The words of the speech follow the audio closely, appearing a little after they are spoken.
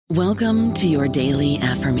Welcome to your daily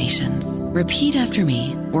affirmations. Repeat after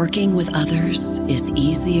me. Working with others is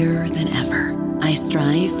easier than ever. I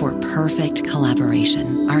strive for perfect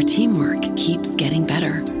collaboration. Our teamwork keeps getting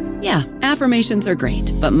better. Yeah, affirmations are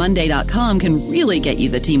great, but Monday.com can really get you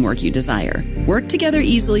the teamwork you desire. Work together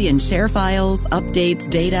easily and share files, updates,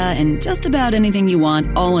 data, and just about anything you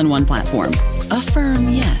want all in one platform. Affirm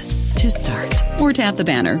yes to start, or tap the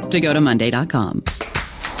banner to go to Monday.com.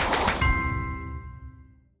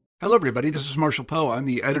 Hello, everybody. This is Marshall Poe. I'm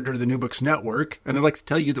the editor of the New Books Network, and I'd like to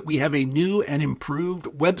tell you that we have a new and improved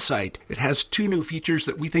website. It has two new features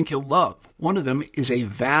that we think you'll love. One of them is a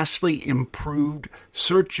vastly improved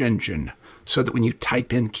search engine, so that when you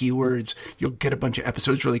type in keywords, you'll get a bunch of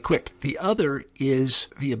episodes really quick. The other is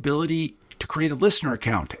the ability to create a listener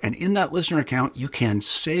account, and in that listener account, you can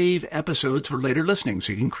save episodes for later listening,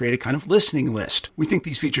 so you can create a kind of listening list. We think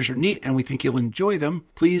these features are neat, and we think you'll enjoy them.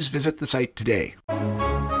 Please visit the site today.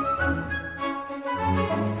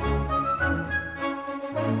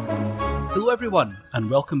 Hello everyone, and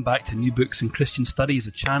welcome back to New Books and Christian Studies,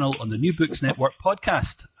 a channel on the New Books Network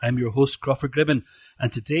podcast. I'm your host, Crawford Gribben,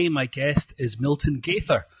 and today my guest is Milton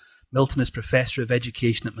Gaither. Milton is Professor of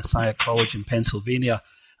Education at Messiah College in Pennsylvania,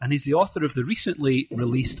 and he's the author of the recently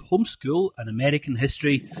released Homeschool, an American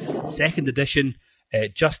History, second edition,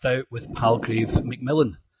 just out with Palgrave,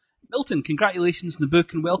 Macmillan. Milton, congratulations on the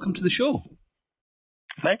book and welcome to the show.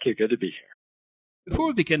 Thank you, good to be here. Before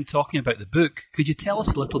we begin talking about the book, could you tell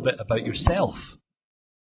us a little bit about yourself?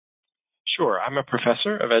 Sure. I'm a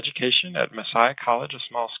professor of education at Messiah College, a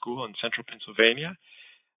small school in central Pennsylvania.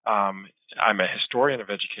 I'm a historian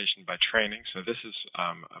of education by training, so this is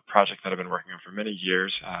a project that I've been working on for many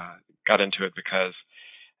years. Got into it because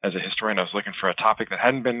as a historian, I was looking for a topic that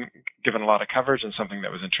hadn't been given a lot of coverage and something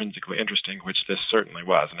that was intrinsically interesting, which this certainly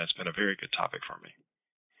was, and it's been a very good topic for me.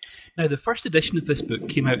 Now, the first edition of this book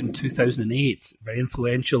came out in 2008, very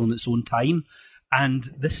influential in its own time, and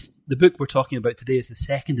the book we're talking about today is the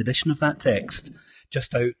second edition of that text,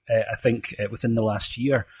 just out, I think, within the last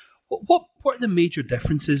year. What are the major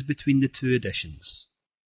differences between the two editions?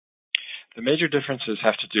 The major differences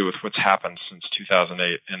have to do with what's happened since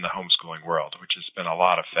 2008 in the homeschooling world, which has been a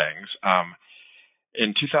lot of things.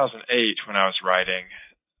 In 2008, when I was writing,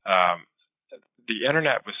 the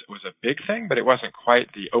internet was a big thing, but it wasn't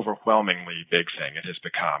quite the overwhelmingly big thing it has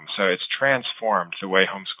become. So it's transformed the way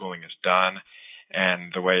homeschooling is done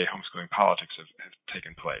and the way homeschooling politics have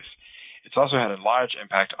taken place. It's also had a large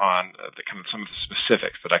impact on some of the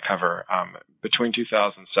specifics that I cover between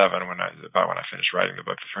 2007, when I finished writing the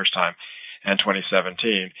book the first time, and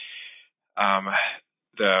 2017.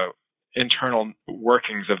 The internal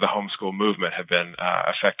workings of the homeschool movement have been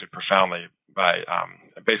affected profoundly by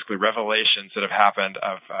basically revelations that have happened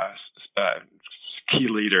of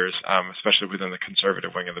key leaders, especially within the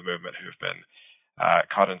conservative wing of the movement, who've been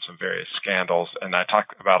caught in some various scandals. And I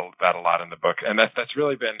talk about that a lot in the book. And that's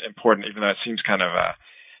really been important, even though it seems kind of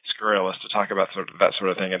scurrilous to talk about that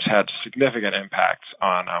sort of thing. It's had significant impacts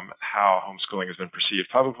on how homeschooling has been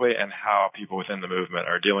perceived publicly and how people within the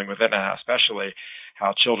movement are dealing with it, and especially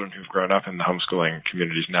how children who've grown up in the homeschooling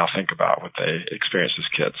communities now think about what they experienced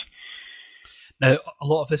as kids. Now, a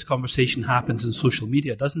lot of this conversation happens in social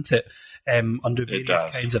media, doesn't it? Under various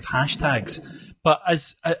kinds of hashtags. But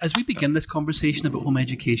as we begin this conversation about home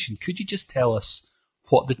education, could you just tell us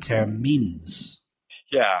what the term means?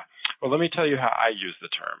 Yeah. Well, let me tell you how I use the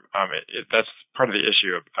term. That's part of the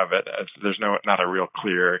issue of it. There's not a real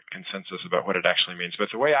clear consensus about what it actually means. But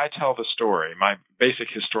the way I tell the story, my basic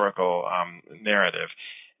historical narrative,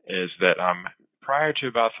 is that prior to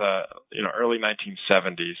about the early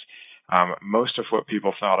 1970s, most of what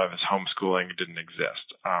people thought of as homeschooling didn't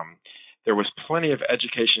exist. There was plenty of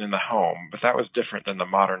education in the home, but that was different than the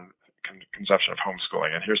modern conception of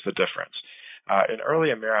homeschooling. And here's the difference. In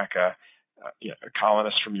early America,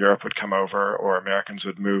 colonists from Europe would come over, or Americans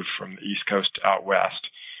would move from the East Coast out west.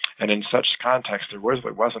 And in such context, there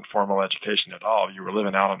wasn't formal education at all. You were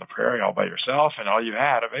living out on the prairie all by yourself, and all you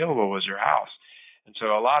had available was your house. And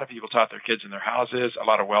so a lot of people taught their kids in their houses. A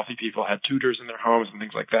lot of wealthy people had tutors in their homes and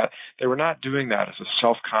things like that. They were not doing that as a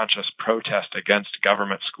self-conscious protest against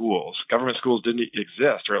government schools. Government schools didn't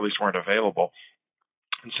exist, or at least weren't available.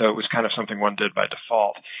 And so it was kind of something one did by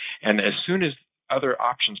default. And as soon as other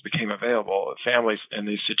options became available, families in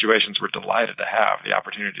these situations were delighted to have the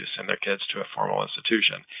opportunity to send their kids to a formal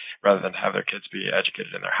institution rather than have their kids be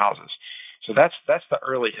educated in their houses. So that's the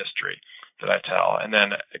early history that I tell. And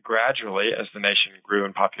then gradually, as the nation grew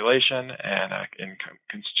in population and in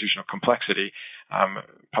constitutional complexity,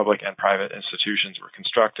 public and private institutions were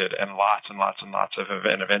constructed, and lots of,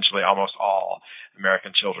 and eventually almost all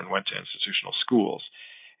American children went to institutional schools.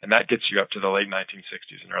 And that gets you up to the late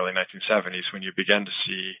 1960s and early 1970s when you begin to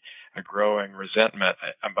see a growing resentment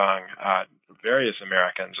among various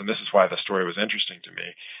Americans. And this is why the story was interesting to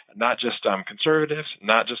me. Not just conservatives,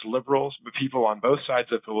 not just liberals, but people on both sides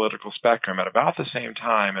of the political spectrum at about the same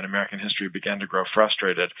time in American history began to grow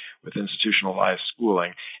frustrated with institutionalized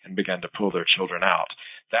schooling and began to pull their children out.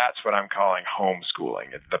 That's what I'm calling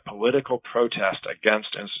homeschooling, the political protest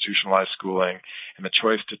against institutionalized schooling and the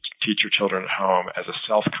choice to teach your children at home as a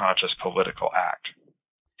self-conscious political act.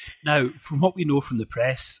 Now, from what we know from the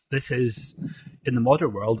press, this is, in the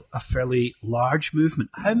modern world, a fairly large movement.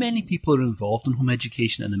 How many people are involved in home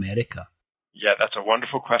education in America? Yeah, that's a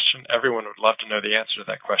wonderful question. Everyone would love to know the answer to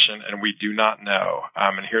that question, and we do not know.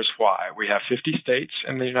 And here's why. We have 50 states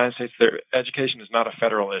in the United States. Education is not a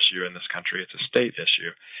federal issue in this country. It's a state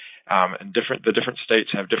issue. And the different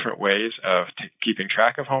states have different ways of keeping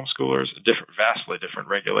track of homeschoolers, vastly different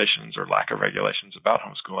regulations or lack of regulations about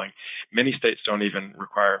homeschooling. Many states don't even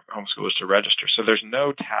require homeschoolers to register. So there's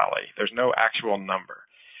no tally. There's no actual number.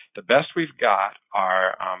 The best we've got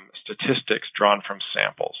are statistics drawn from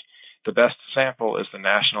samples. The best sample is the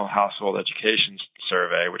National Household Education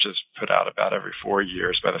Survey, which is put out about every 4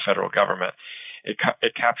 years by the federal government. It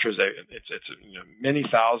captures many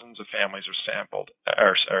thousands of families are sampled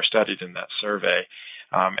or studied in that survey,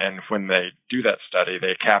 and when they do that study,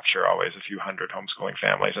 they capture always a few hundred homeschooling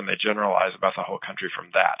families, and they generalize about the whole country from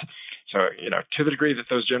that. So, to the degree that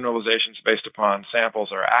those generalizations based upon samples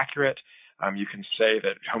are accurate, you can say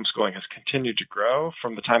that homeschooling has continued to grow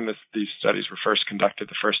from the time that these studies were first conducted.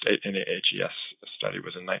 The first NAHES study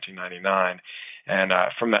was in 1999. And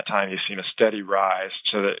from that time, you've seen a steady rise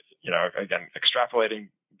so that, again, extrapolating,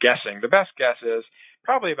 guessing, the best guess is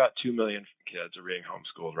probably about 2 million kids are being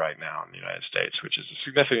homeschooled right now in the United States, which is a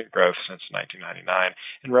significant growth since 1999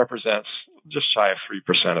 and represents just shy of 3%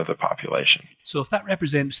 of the population. So if that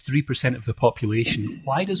represents 3% of the population,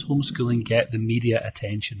 why does homeschooling get the media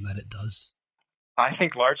attention that it does? I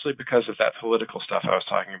think largely because of that political stuff I was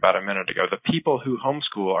talking about a minute ago. The people who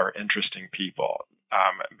homeschool are interesting people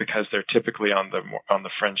because they're typically on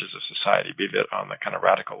the fringes of society, be it on the kind of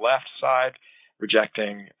radical left side,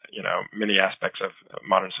 rejecting, many aspects of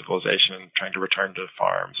modern civilization, trying to return to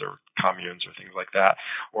farms or communes or things like that,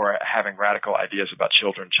 or having radical ideas about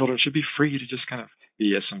children. Children should be free to just kind of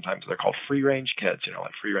be, as sometimes they're called, free-range kids,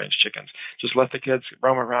 like free-range chickens. Just let the kids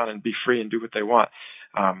roam around and be free and do what they want.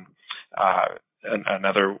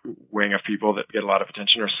 Another wing of people that get a lot of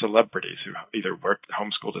attention are celebrities who either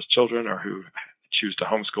homeschooled as children or who choose to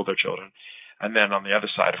homeschool their children. And then on the other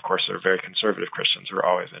side, of course, there are very conservative Christians who are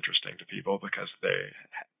always interesting to people because they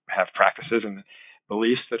have practices and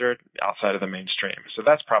beliefs that are outside of the mainstream. So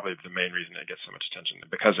that's probably the main reason it gets so much attention,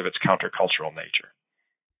 because of its countercultural nature.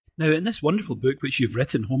 Now, in this wonderful book which you've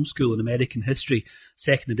written, Homeschool in American History,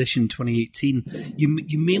 2nd edition, 2018,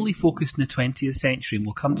 you mainly focus on the 20th century, and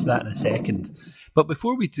we'll come to that in a second. But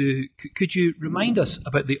before we do, could you remind us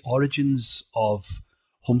about the origins of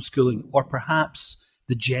homeschooling, or perhaps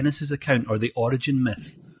the Genesis account or the origin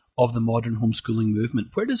myth of the modern homeschooling movement?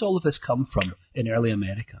 Where does all of this come from in early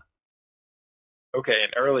America? Okay,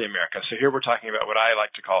 in early America. So here we're talking about what I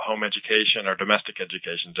like to call home education or domestic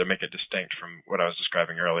education to make it distinct from what I was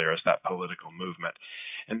describing earlier as that political movement.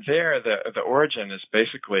 And there, the origin is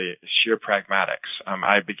basically sheer pragmatics.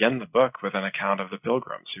 I begin the book with an account of the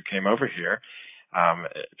Pilgrims who came over here.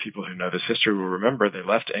 People who know this history will remember they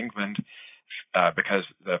left England because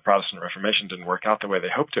the Protestant Reformation didn't work out the way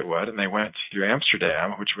they hoped it would, and they went to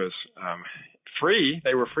Amsterdam, which was free.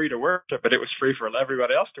 They were free to worship, but it was free for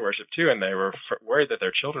everybody else to worship too, and they were worried that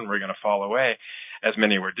their children were going to fall away, as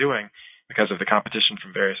many were doing, because of the competition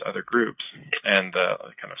from various other groups and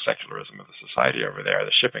the kind of secularism of the society over there,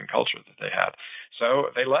 the shipping culture that they had.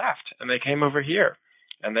 So they left, and they came over here,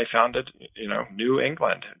 and they founded, New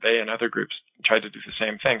England. They and other groups tried to do the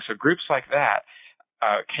same thing. So groups like that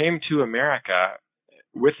came to America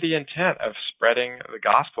with the intent of spreading the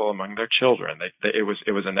gospel among their children. It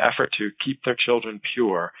was an effort to keep their children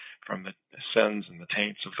pure from the sins and the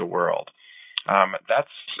taints of the world.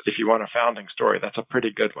 That's, if you want a founding story, that's a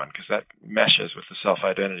pretty good one, because that meshes with the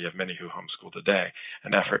self-identity of many who homeschool today,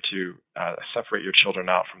 an effort to separate your children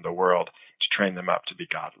out from the world, to train them up to be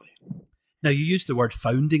godly. Now, you used the word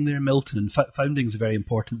founding there, Milton, and founding is a very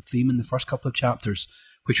important theme in the first couple of chapters,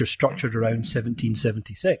 which are structured around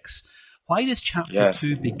 1776. Why does chapter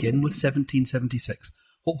 2 begin with 1776?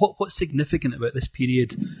 What's significant about this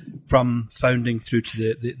period from founding through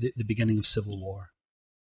to the beginning of Civil War?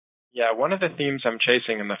 Yeah, one of the themes I'm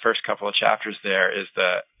chasing in the first couple of chapters there is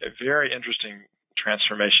the very interesting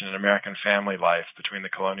transformation in American family life between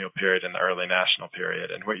the colonial period and the early national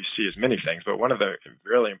period. And what you see is many things, but one of the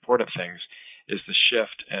really important things is the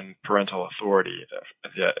shift in parental authority.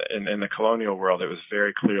 In the colonial world, it was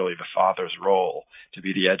very clearly the father's role to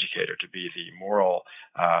be the educator, to be the moral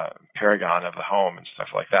paragon of the home and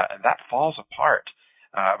stuff like that. And that falls apart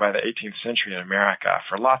by the 18th century in America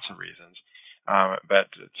for lots of reasons. But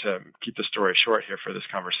to keep the story short here for this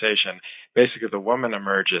conversation, basically the woman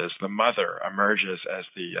emerges, the mother emerges as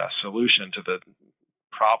the solution to the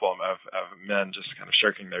problem of men just kind of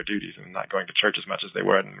shirking their duties and not going to church as much as they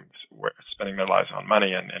would and spending their lives on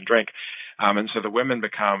money and drink. And so the women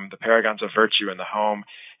become the paragons of virtue in the home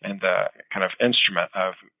and the kind of instrument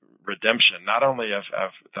of redemption, not only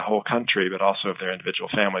of the whole country, but also of their individual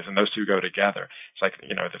families. And those two go together. It's like,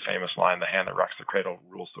 the famous line, the hand that rocks the cradle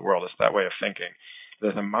rules the world. It's that way of thinking.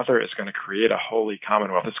 That the mother is going to create a holy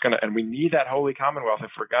commonwealth. And we need that holy commonwealth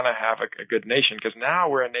if we're going to have a good nation, because now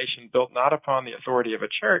we're a nation built not upon the authority of a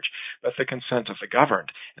church, but the consent of the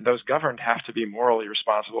governed. And those governed have to be morally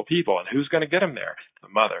responsible people. And who's going to get them there? The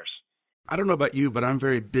mothers. I don't know about you, but I'm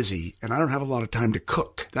very busy and I don't have a lot of time to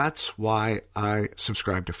cook. That's why I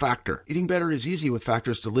subscribe to Factor. Eating better is easy with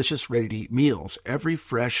Factor's delicious, ready-to-eat meals. Every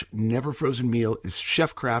fresh, never frozen meal is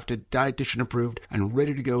chef-crafted, dietitian approved, and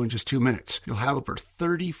ready to go in just 2 minutes. You'll have over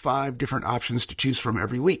 35 different options to choose from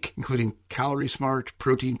every week, including Calorie Smart,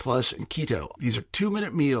 Protein Plus, and Keto. These are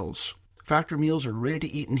 2-minute meals. Factor meals are ready to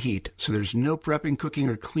eat and heat, so there's no prepping, cooking,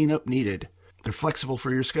 or cleanup needed. They're flexible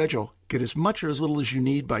for your schedule. Get as much or as little as you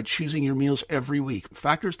need by choosing your meals every week.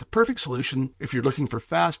 Factor is the perfect solution if you're looking for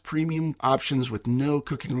fast, premium options with no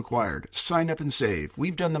cooking required. Sign up and save.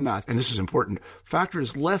 We've done the math, and this is important. Factor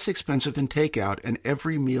is less expensive than takeout, and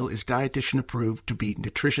every meal is dietitian approved to be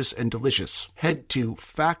nutritious and delicious. Head to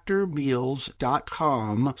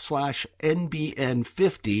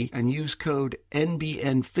factormeals.com/NBN50 and use code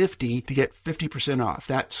NBN50 to get 50% off.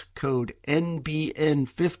 That's code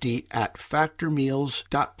NBN50 at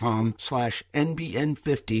factormeals.com/NBN50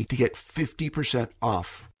 to get 50%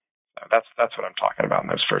 off. That's what I'm talking about in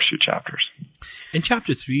those first few chapters. In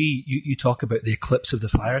chapter 3, you talk about the eclipse of the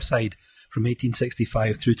fireside from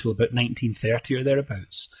 1865 through till about 1930 or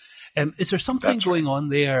thereabouts. Is there something going on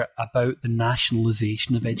there about the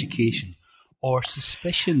nationalisation of education, or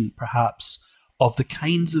suspicion, perhaps, of the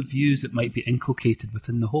kinds of views that might be inculcated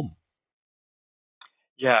within the home?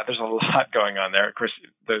 Yeah, there's a lot going on there. Of course,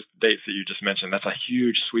 those dates that you just mentioned, that's a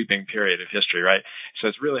huge sweeping period of history, right? So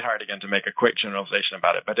it's really hard, again, to make a quick generalization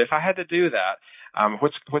about it. But if I had to do that,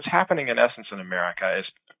 what's happening in essence in America is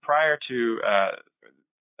prior to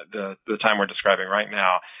the time we're describing right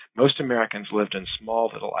now, most Americans lived in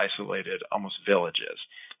small, little, isolated, almost villages,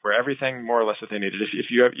 where everything more or less that they needed. If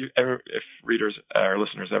readers or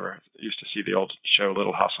listeners ever used to see the old show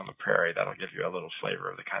Little House on the Prairie, that'll give you a little flavor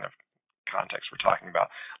of the kind of context we're talking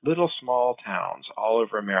about. Little small towns all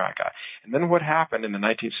over America. And then what happened in the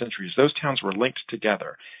 19th century is those towns were linked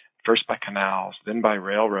together, first by canals, then by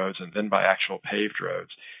railroads, and then by actual paved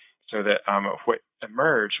roads. So that what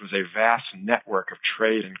emerged was a vast network of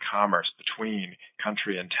trade and commerce between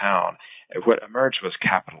country and town. What emerged was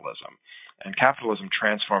capitalism. And capitalism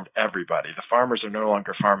transformed everybody. The farmers are no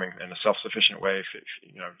longer farming in a self-sufficient way,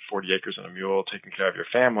 40 acres and a mule, taking care of your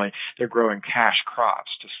family. They're growing cash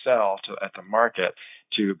crops to sell at the market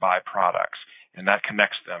to buy products. And that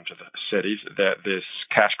connects them to the cities. This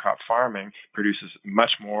cash crop farming produces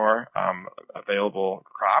much more available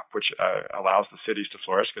crop, which allows the cities to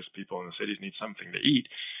flourish because people in the cities need something to eat.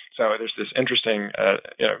 So there's this interesting,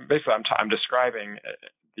 basically I'm describing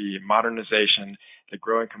the modernization, the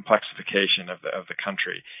growing complexification of the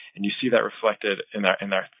country, and you see that reflected in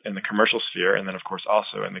the commercial sphere, and then of course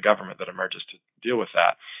also in the government that emerges to deal with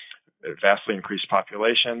that. A vastly increased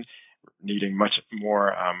population, needing much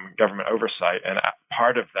more government oversight, and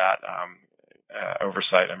part of that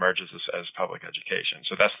oversight emerges as public education.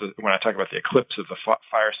 So that's when I talk about the eclipse of the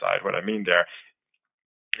fireside, what I mean there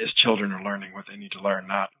is children are learning what they need to learn,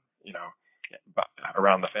 not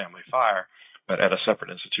around the family fire, but at a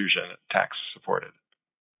separate institution, tax supported.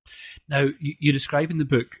 Now, you describe in the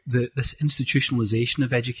book this institutionalization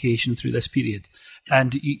of education through this period,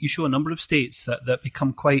 and you show a number of states that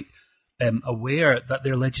become quite aware that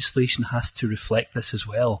their legislation has to reflect this as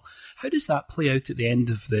well. How does that play out at the end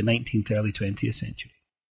of the 19th, early 20th century?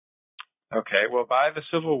 Okay, well, by the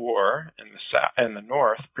Civil War in the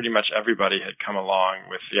North, pretty much everybody had come along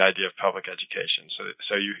with the idea of public education.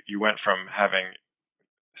 So you went from having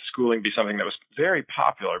schooling be something that was very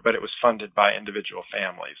popular, but it was funded by individual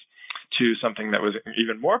families, to something that was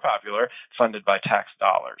even more popular, funded by tax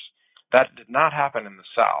dollars. That did not happen in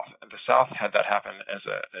the South. The South had that happen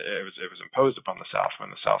it was imposed upon the South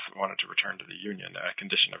when the South wanted to return to the Union. A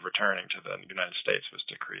condition of returning to the United States was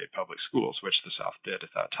to create public schools, which the South did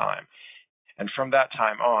at that time. And from that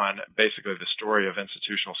time on, basically the story of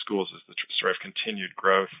institutional schools is the story of continued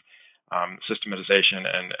growth, systematization,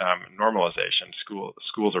 and normalization.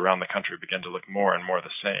 Schools around the country begin to look more and more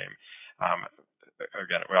the same.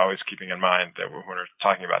 Again, we're always keeping in mind that when we're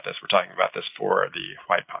talking about this, we're talking about this for the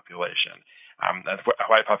white population. A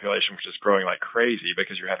white population which is growing like crazy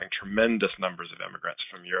because you're having tremendous numbers of immigrants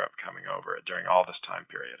from Europe coming over during all this time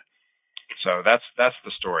period. So that's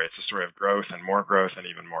the story. It's a story of growth and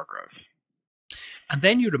even more growth. And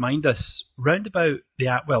then you remind us, round about the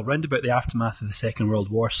aftermath of the Second World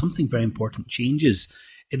War, something very important changes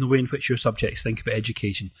in the way in which your subjects think about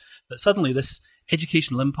education. That suddenly this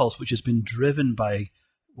educational impulse, which has been driven by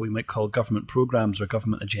what we might call government programs or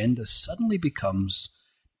government agendas, suddenly becomes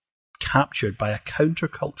captured by a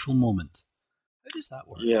countercultural moment. How does that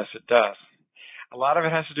work? Yes, it does. A lot of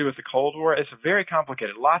it has to do with the Cold War. It's very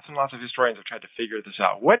complicated. Lots and lots of historians have tried to figure this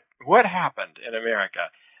out. What happened in America?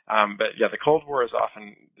 But yeah, the Cold War is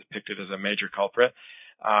often depicted as a major culprit.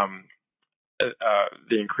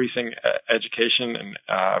 The increasing education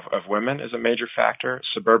of women is a major factor.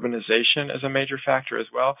 Suburbanization is a major factor as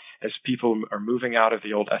well, as people are moving out of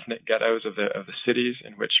the old ethnic ghettos of the cities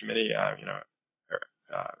in which many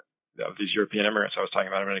of these European immigrants I was talking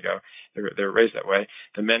about a minute ago, they were raised that way.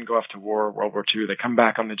 The men go off to war, World War II. They come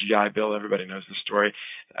back on the GI Bill. Everybody knows the story,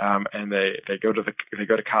 and they go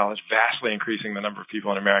to college, vastly increasing the number of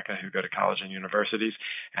people in America who go to college and universities.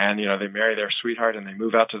 And they marry their sweetheart and they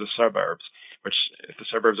move out to the suburbs, which the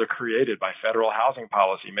suburbs are created by federal housing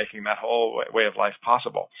policy, making that whole way of life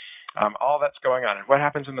possible. All that's going on. And what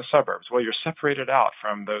happens in the suburbs? Well, you're separated out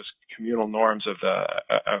from those communal norms of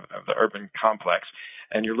the urban complex,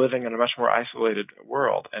 and you're living in a much more isolated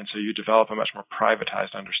world. And so you develop a much more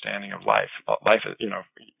privatized understanding of life. Life,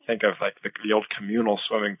 think of like the old communal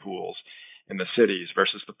swimming pools in the cities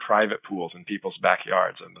versus the private pools in people's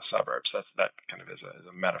backyards in the suburbs. That kind of is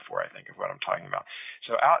a metaphor, I think, of what I'm talking about.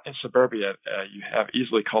 So out in suburbia, you have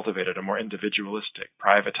easily cultivated a more individualistic,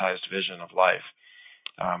 privatized vision of life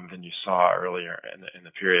than you saw earlier in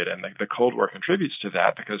the period. And the Cold War contributes to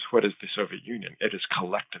that, because what is the Soviet Union? It is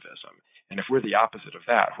collectivism. And if we're the opposite of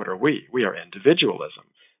that, what are we? We are individualism.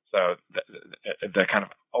 So the kind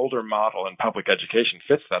of older model in public education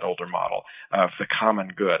fits that older model of the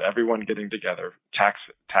common good, everyone getting together,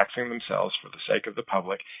 taxing themselves for the sake of the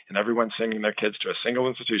public, and everyone sending their kids to a single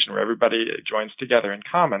institution where everybody joins together in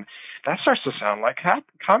common. That starts to sound like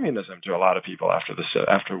communism to a lot of people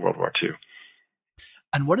after World War II.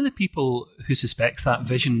 And one of the people who suspects that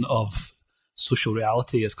vision of social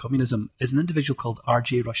reality as communism is an individual called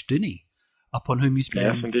R.J. Rushdoony, upon whom you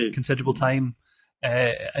spend considerable time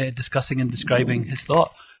discussing and describing his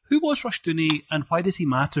thought. Who was Rushdoony, and why does he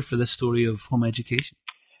matter for this story of home education?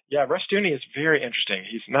 Yeah, Rushdoony is very interesting.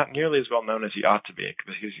 He's not nearly as well known as he ought to be,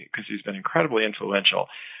 because he's been incredibly influential.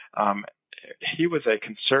 He was a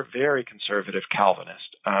very conservative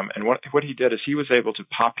Calvinist, and what he did is he was able to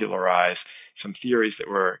popularize some theories that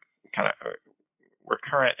were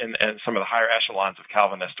current in some of the higher echelons of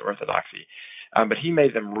Calvinist orthodoxy. But he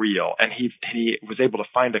made them real, and he was able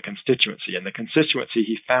to find a constituency, and the constituency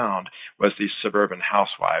he found was these suburban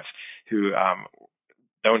housewives who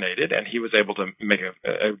donated, and he was able to make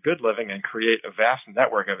a good living and create a vast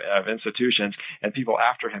network of institutions, and people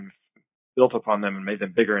after him built upon them and made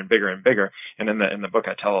them bigger and bigger and bigger. And in the book,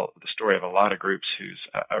 I tell the story of a lot of groups whose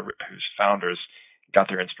founders got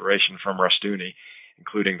their inspiration from Rushdoony,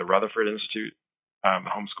 including the Rutherford Institute, the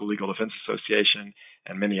Homeschool Legal Defense Association,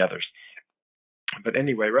 and many others. But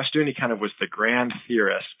anyway, Rushdoony kind of was the grand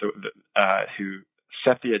theorist who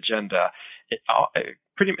set the agenda.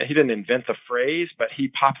 He didn't invent the phrase, but he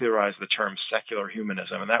popularized the term secular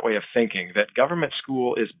humanism and that way of thinking, that government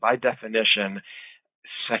school is by definition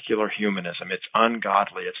secular humanism. It's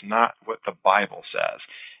ungodly. It's not what the Bible says.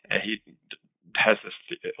 And he has this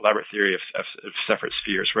elaborate theory of separate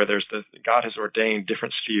spheres, where God has ordained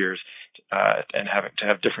different spheres and to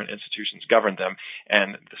have different institutions govern them.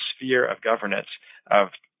 And the sphere of governance of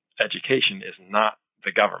education is not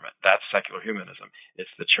the government. That's secular humanism.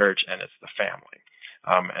 It's the church and it's the family.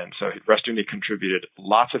 And so Rushdoony contributed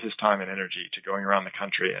lots of his time and energy to going around the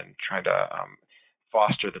country and trying to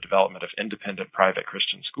foster the development of independent private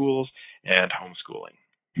Christian schools and homeschooling.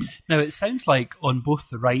 Now, it sounds like on both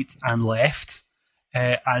the right and left,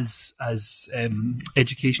 as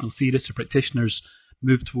educational theorists or practitioners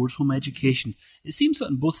move towards home education, it seems that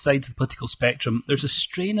on both sides of the political spectrum, there's a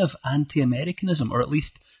strain of anti-Americanism, or at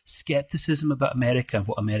least skepticism about America and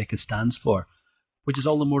what America stands for, which is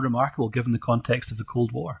all the more remarkable given the context of the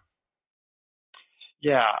Cold War.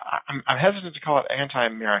 Yeah, I'm hesitant to call it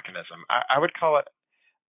anti-Americanism. I would call it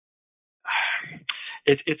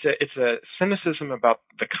it's a cynicism about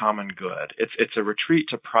the common good. It's a retreat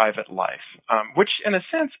to private life, which in a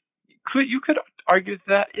sense you could argue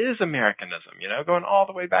that is Americanism. Going all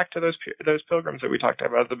the way back to those pilgrims that we talked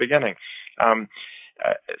about at the beginning.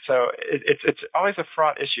 So it's always a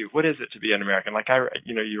fraught issue. What is it to be an American? Like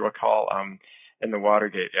you recall in the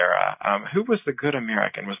Watergate era, who was the good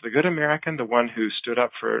American? Was the good American the one who stood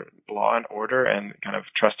up for law and order and kind of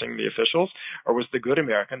trusting the officials, or was the good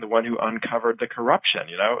American the one who uncovered the corruption?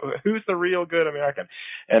 Who's the real good American?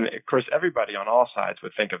 And of course, everybody on all sides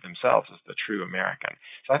would think of themselves as the true American.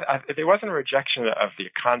 So there wasn't a rejection of the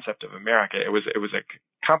concept of America. It was a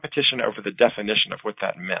competition over the definition of what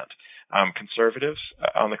that meant. Conservatives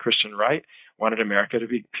on the Christian right wanted America to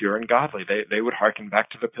be pure and godly. They would hearken back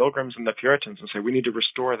to the Pilgrims and the Puritans and say, we need to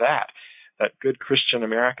restore that good Christian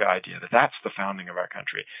America idea, that's the founding of our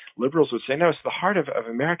country. Liberals would say, no, it's the heart of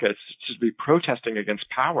America. It's to be protesting against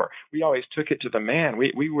power. We always took it to the man.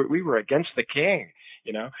 We were against the king,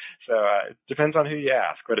 So it depends on who you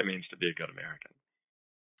ask what it means to be a good American.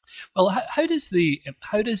 Well, how does a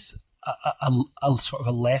sort of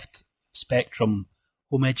a left spectrum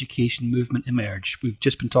home education movement emerge? We've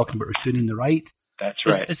just been talking about Rushdoony and the right. That's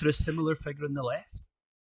right. Is there a similar figure on the left?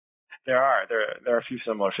 There are a few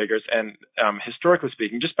similar figures, and historically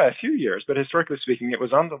speaking, just by a few years, but historically speaking, it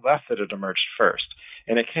was on the left that it emerged first,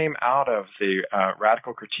 and it came out of the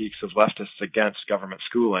radical critiques of leftists against government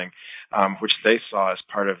schooling, which they saw as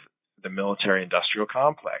part of the military-industrial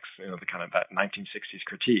complex, the kind of that 1960s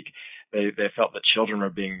critique. They felt that children were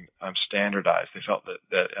being standardized. They felt that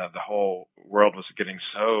the whole world was getting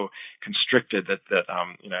so constricted that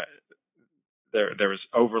there was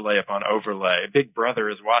overlay upon overlay. Big Brother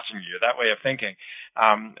is watching you, that way of thinking.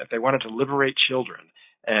 They wanted to liberate children.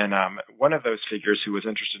 And one of those figures who was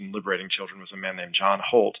interested in liberating children was a man named John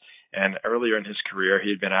Holt. And earlier in his career, he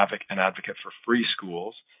had been an advocate for free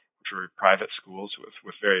schools, which were private schools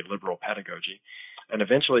with very liberal pedagogy. And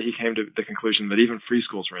eventually he came to the conclusion that even free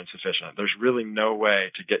schools were insufficient. There's really no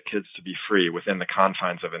way to get kids to be free within the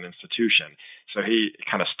confines of an institution. So he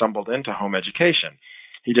kind of stumbled into home education.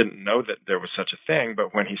 He didn't know that there was such a thing,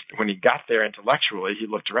 but when he got there intellectually, he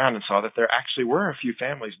looked around and saw that there actually were a few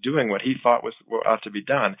families doing what he thought what ought to be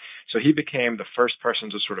done. So he became the first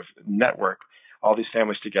person to sort of network all these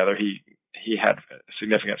families together. He had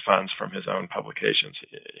significant funds from his own publications.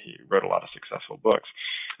 He wrote a lot of successful books,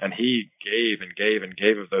 and he gave and gave and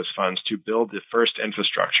gave of those funds to build the first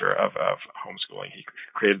infrastructure of homeschooling. He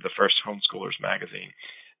created the first Homeschoolers magazine.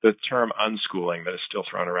 The term unschooling that is still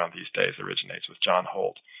thrown around these days originates with John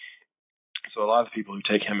Holt. So a lot of the people who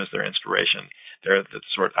take him as their inspiration, they're the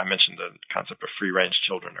sort, I mentioned the concept of free-range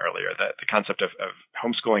children earlier, that the concept of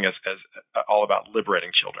homeschooling as all about liberating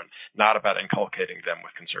children, not about inculcating them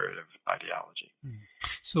with conservative ideology.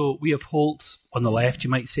 So we have Holt on the left, you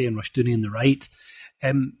might say, and Rushdoony on the right.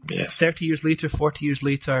 Yes. 30 years later, 40 years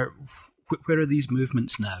later, where are these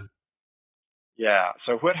movements now? Yeah.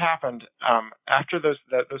 So what happened after those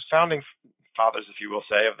founding fathers, if you will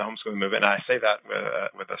say, of the homeschooling movement, and I say that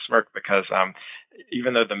with a smirk because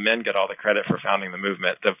even though the men get all the credit for founding the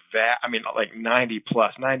movement, like 90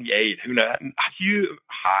 plus, 98, who know,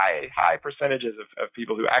 high percentages of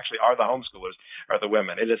people who actually are the homeschoolers are the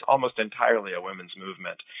women. It is almost entirely a women's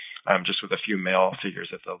movement, just with a few male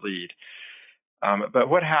figures at the lead. But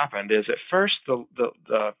what happened is at first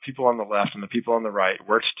the people on the left and the people on the right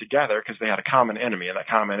worked together because they had a common enemy, and that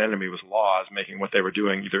common enemy was laws making what they were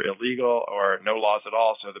doing either illegal or no laws at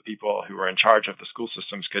all, so the people who were in charge of the school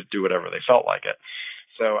systems could do whatever they felt like it.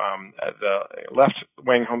 So the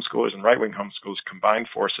left-wing homeschoolers and right-wing homeschoolers combined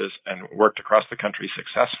forces and worked across the country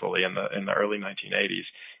successfully in the early 1980s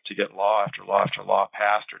to get law after law after law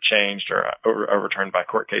passed or changed or overturned by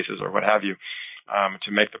court cases or what have you,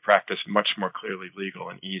 to make the practice much more clearly legal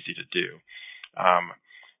and easy to do.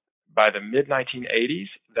 By the mid-1980s,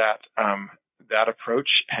 that approach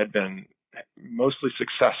had been mostly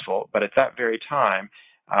successful, but at that very time,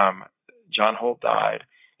 John Holt died.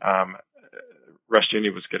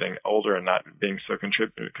 Rushdoony was getting older and not being so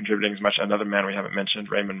contributing as much. Another man we haven't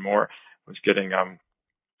mentioned, Raymond Moore, was getting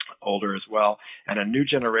older as well, and a new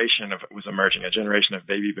generation was emerging, a generation of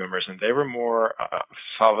baby boomers, and they were more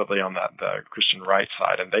solidly on the Christian right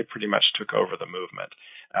side, and they pretty much took over the movement,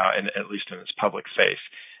 at least in its public face.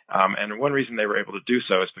 And one reason they were able to do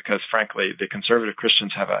so is because, frankly, the conservative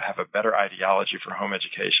Christians have a better ideology for home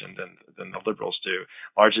education than the liberals do,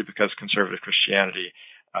 largely because conservative Christianity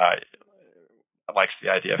likes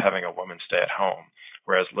the idea of having a woman stay at home,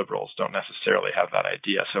 whereas liberals don't necessarily have that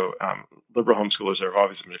idea. So liberal homeschoolers, there have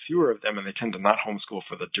always been fewer of them, and they tend to not homeschool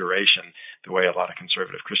for the duration the way a lot of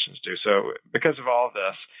conservative Christians do. So because of all of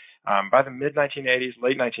this, by the mid-1980s,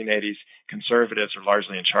 late 1980s, conservatives are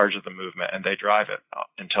largely in charge of the movement, and they drive it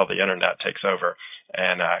until the internet takes over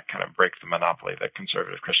and kind of break the monopoly that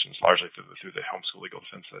conservative Christians, largely through the Homeschool Legal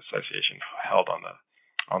Defense Association, held on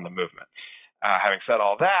the movement. Having said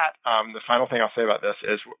all that, the final thing I'll say about this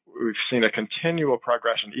is we've seen a continual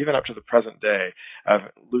progression, even up to the present day,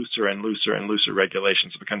 of looser and looser and looser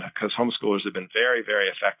regulations because homeschoolers have been very,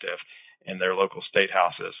 very effective in their local state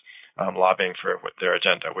houses lobbying for their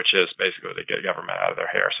agenda, which is basically to get government out of their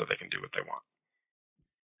hair so they can do what they want.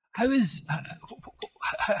 How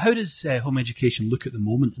does home education look at the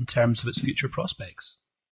moment in terms of its future prospects?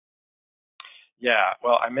 Yeah,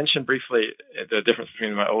 well, I mentioned briefly the difference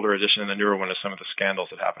between my older edition and the newer one is some of the scandals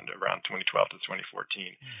that happened around 2012 to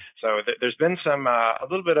 2014. So there's been a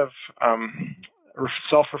little bit of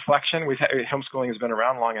self-reflection. Homeschooling has been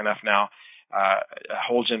around long enough now. A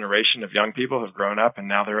whole generation of young people have grown up, and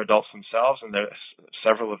now they're adults themselves, and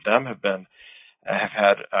several of them have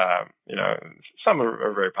had, some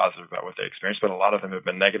are very positive about what they experienced, but a lot of them have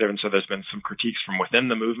been negative. And so there's been some critiques from within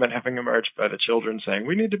the movement having emerged by the children saying,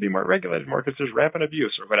 we need to be more regulated more because there's rampant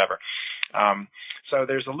abuse or whatever. So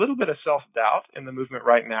there's a little bit of self-doubt in the movement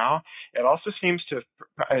right now. It also seems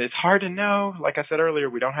it's hard to know. Like I said earlier,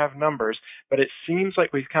 we don't have numbers, but it seems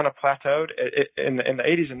like we've kind of plateaued. In the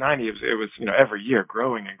 80s and 90s, it was, every year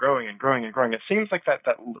growing and growing and growing and growing. It seems like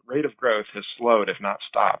that rate of growth has slowed, if not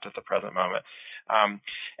stopped, at the present moment.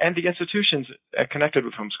 And the institutions connected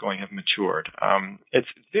with homeschooling have matured. It's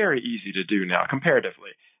very easy to do now,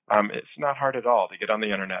 comparatively. It's not hard at all to get on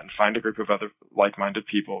the internet and find a group of other like-minded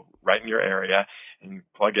people right in your area and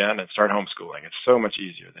plug in and start homeschooling. It's so much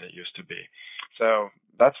easier than it used to be. So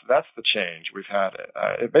that's the change we've had.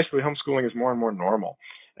 Basically, homeschooling is more and more normal.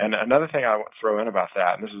 And another thing I want to throw in about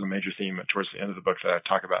that, and this is a major theme towards the end of the book that I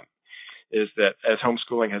talk about, is that as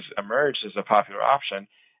homeschooling has emerged as a popular option,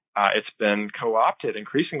 it's been co-opted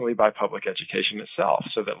increasingly by public education itself,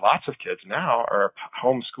 so that lots of kids now are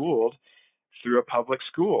homeschooled through a public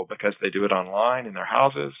school because they do it online in their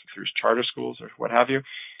houses, through charter schools or what have you.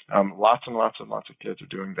 Lots and lots and lots of kids are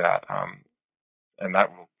doing that, and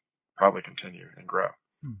that will probably continue and grow.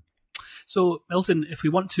 So, Milton, if we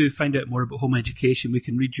want to find out more about home education, we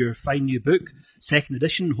can read your fine new book, second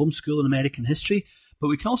edition, Homeschool in American History, but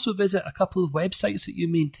we can also visit a couple of websites that you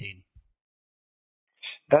maintain.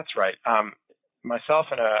 That's right. Myself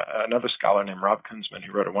and another scholar named Rob Kunzman,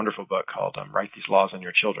 who wrote a wonderful book called Write These Laws on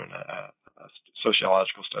Your Children, a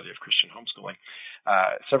sociological study of Christian homeschooling.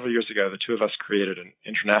 Several years ago, the two of us created an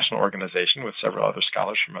international organization with several other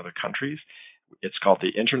scholars from other countries. It's called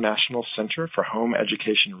the International Center for Home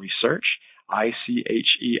Education Research,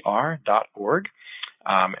 ICHER.org.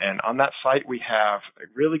 And on that site, we have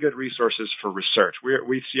really good resources for research.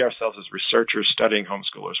 We see ourselves as researchers studying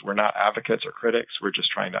homeschoolers. We're not advocates or critics. We're just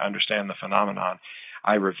trying to understand the phenomenon.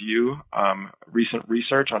 I review recent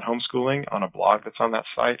research on homeschooling on a blog that's on that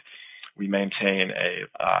site. We maintain a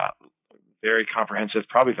very comprehensive,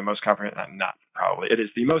 probably the most comprehensive, not probably, it is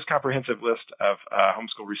the most comprehensive list of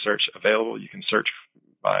homeschool research available. You can search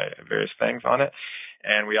by various things on it.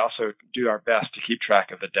 And we also do our best to keep track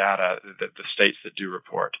of the data that the states that do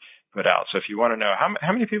report put out. So if you want to know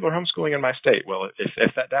how many people are homeschooling in my state, well,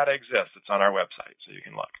 if that data exists, it's on our website, so you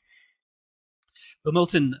can look. Well,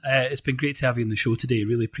 Milton, it's been great to have you on the show today.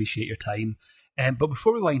 Really appreciate your time. But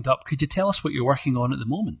before we wind up, could you tell us what you're working on at the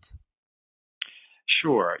moment?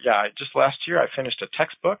 Sure. Yeah, just last year I finished a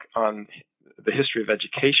textbook on the history of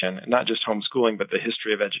education, not just homeschooling, but the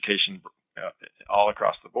history of education all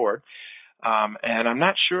across the board. And I'm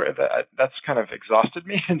not sure that's kind of exhausted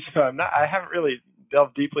me, and so I haven't really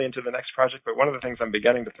delved deeply into the next project. But one of the things I'm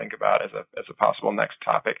beginning to think about as a possible next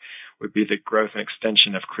topic would be the growth and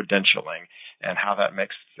extension of credentialing and how that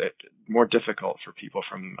makes it more difficult for people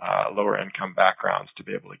from lower income backgrounds to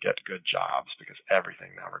be able to get good jobs because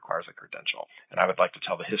everything now requires a credential. And I would like to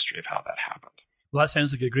tell the history of how that happened. Well, that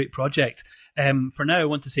sounds like a great project. For now, I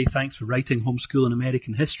want to say thanks for writing Homeschool in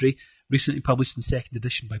American History, recently published in second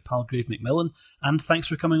edition by Palgrave, Macmillan, and thanks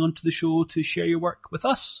for coming on to the show to share your work with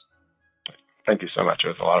us. Thank you so much. It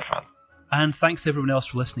was a lot of fun. And thanks to everyone else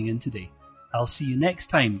for listening in today. I'll see you next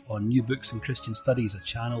time on New Books in Christian Studies, a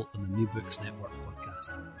channel on the New Books Network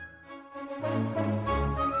podcast.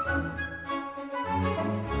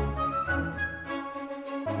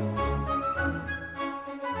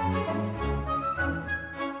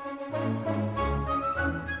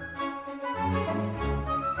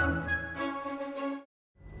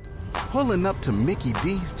 Pulling up to Mickey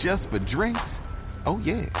D's just for drinks? Oh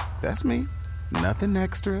yeah, that's me. Nothing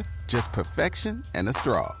extra, just perfection and a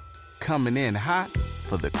straw. Coming in hot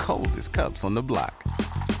for the coldest cups on the block.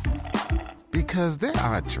 Because there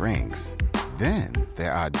are drinks. Then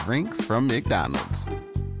there are drinks from McDonald's.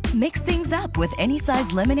 Mix things up with any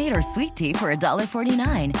size lemonade or sweet tea for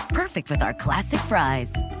 $1.49. Perfect with our classic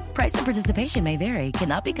fries. Price and participation may vary.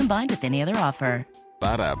 Cannot be combined with any other offer.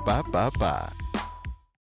 Ba-da-ba-ba-ba.